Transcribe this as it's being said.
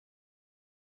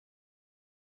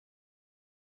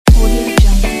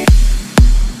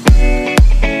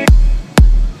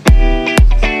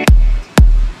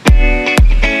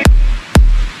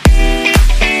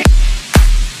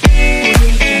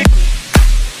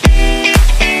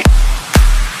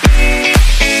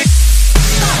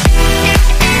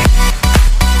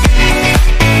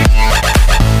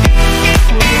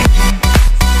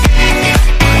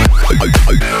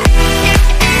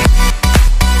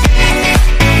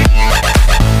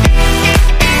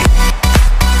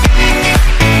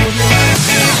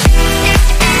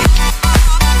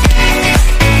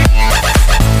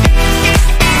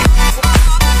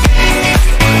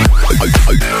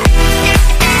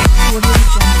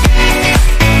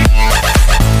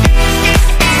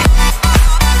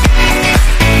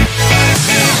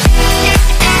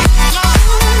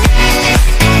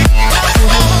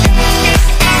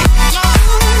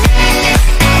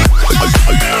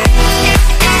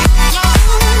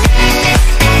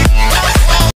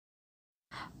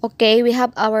Okay, we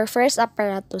have our first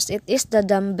apparatus. It is the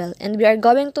dumbbell, and we are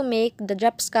going to make the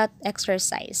drop squat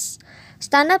exercise.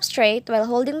 Stand up straight while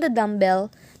holding the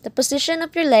dumbbell. The position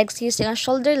of your legs using a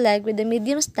shoulder leg with a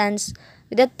medium stance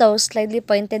with the toes slightly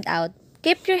pointed out.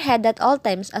 Keep your head at all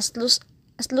times as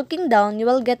looking down. You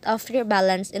will get off your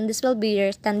balance, and this will be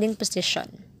your standing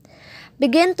position.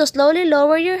 Begin to slowly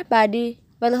lower your body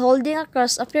while holding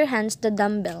across of your hands the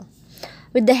dumbbell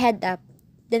with the head up.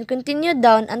 Then continue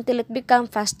down until it becomes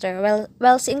faster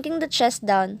while sinking the chest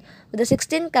down with the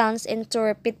 16 counts into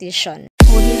repetition.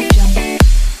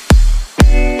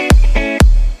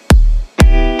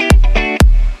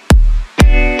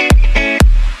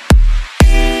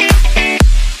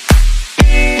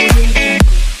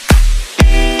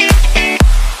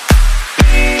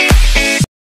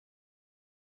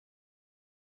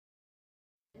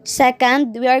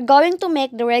 Second, we are going to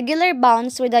make the regular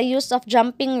bounce with the use of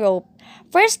jumping rope.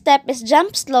 First step is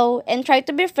jump slow and try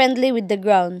to be friendly with the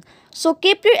ground. So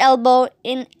keep your elbow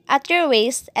in at your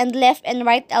waist and left and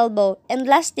right elbow. And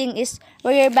last thing is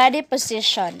where your body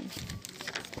position.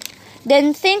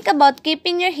 Then think about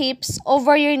keeping your hips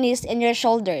over your knees and your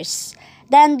shoulders.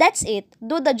 Then that's it.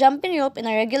 Do the jumping rope in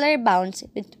a regular bounce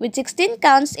with 16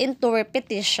 counts into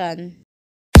repetition.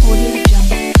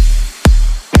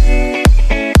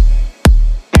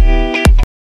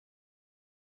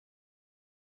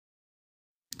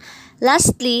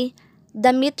 Lastly, the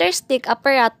meter stick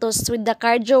apparatus with the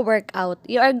cardio workout.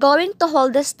 You are going to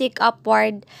hold the stick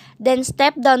upward, then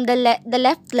step down the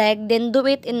left leg, then do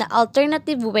it in an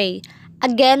alternative way.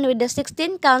 Again with the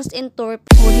 16 counts into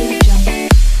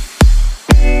repetition.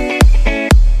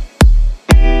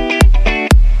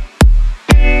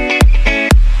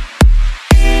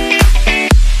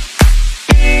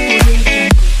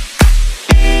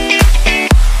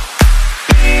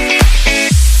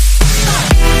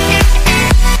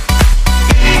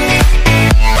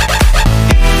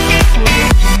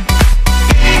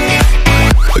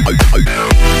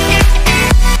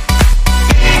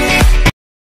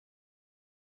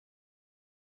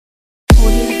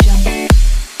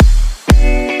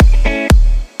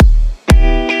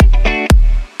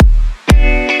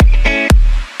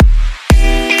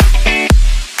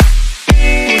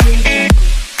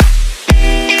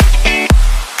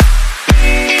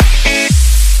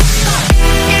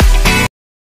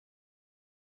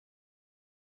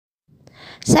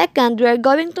 Second, we are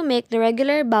going to make the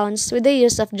regular bounce with the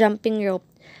use of jumping rope.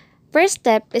 First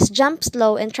step is jump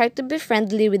slow and try to be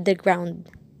friendly with the ground.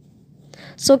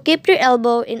 So keep your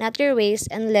elbow in at your waist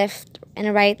and left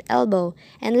and right elbow.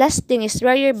 And last thing is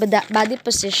where your body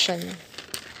position.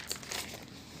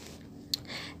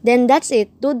 Then that's it.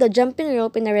 Do the jumping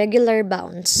rope in a regular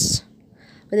bounce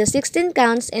with the 16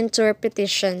 counts into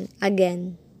repetition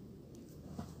again.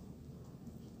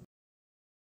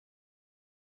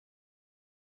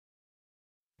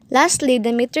 Lastly,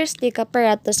 the meter stick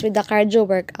apparatus with the cardio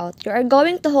workout. You are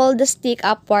going to hold the stick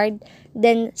upward,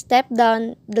 then step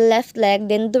down the left leg,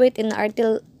 then do it in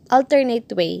an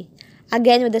alternate way.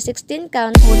 Again with the 16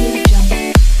 count.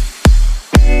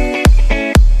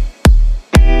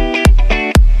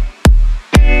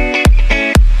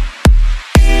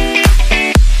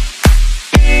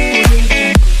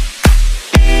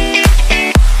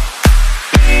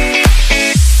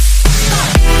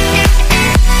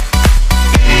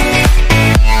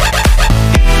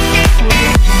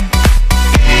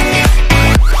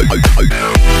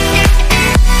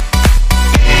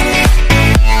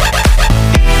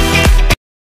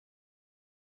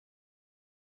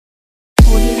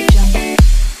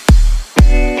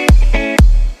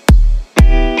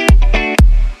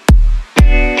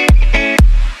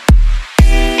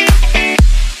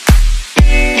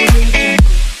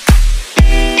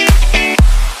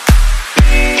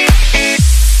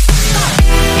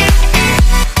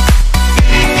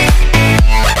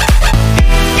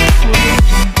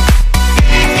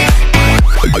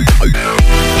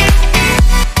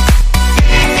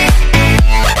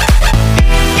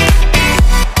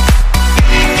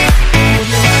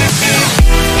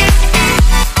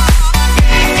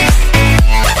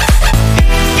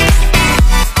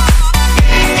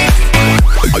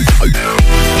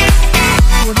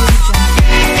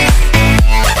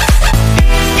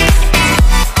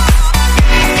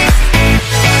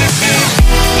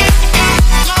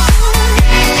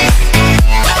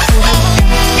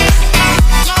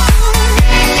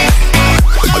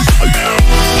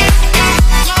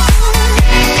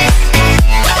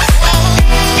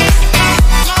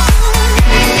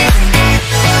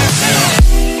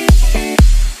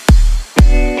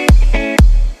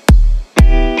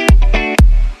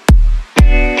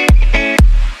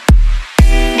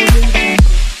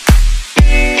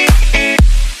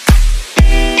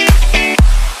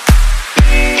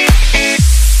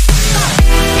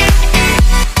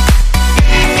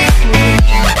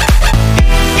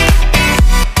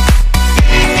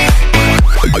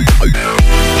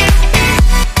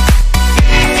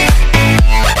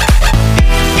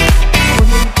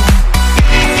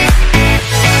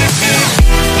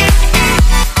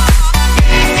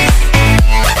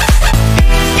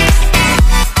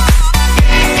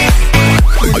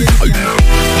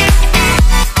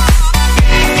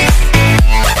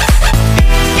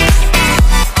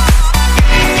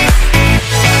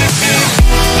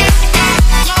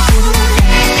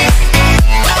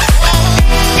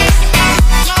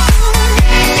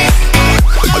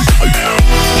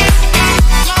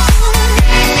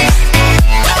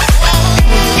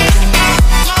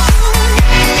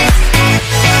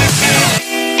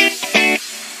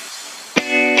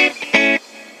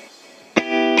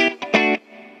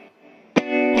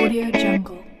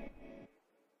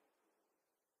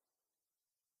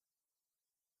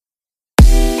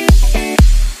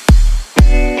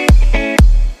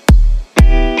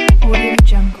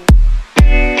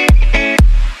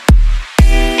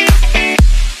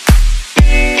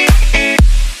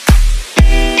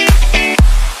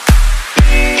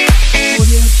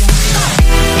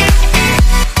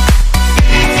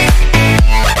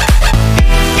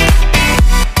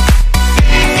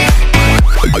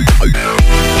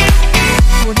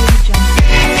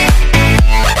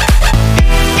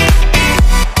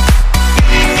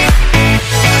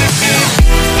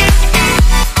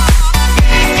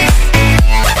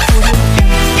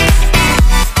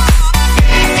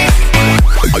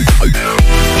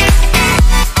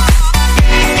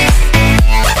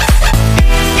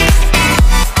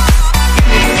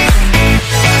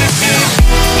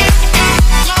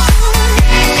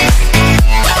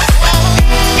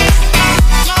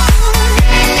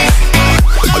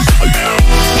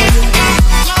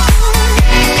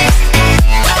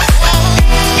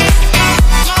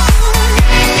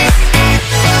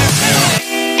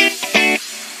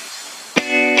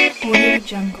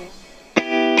 Jungle.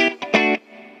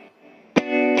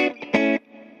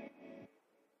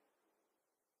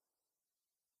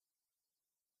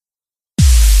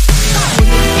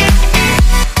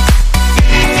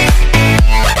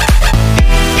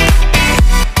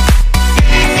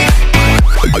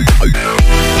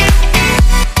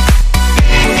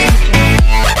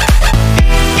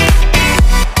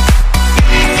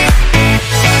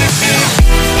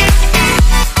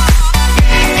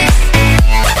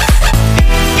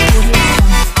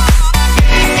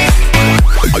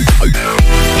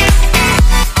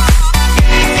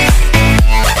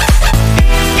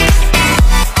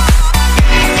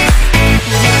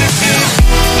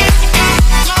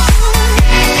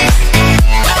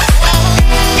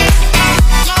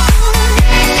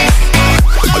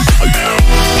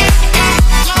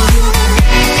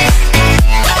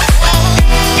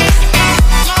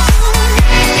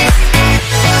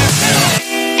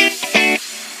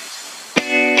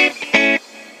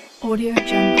 Audio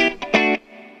Jungle.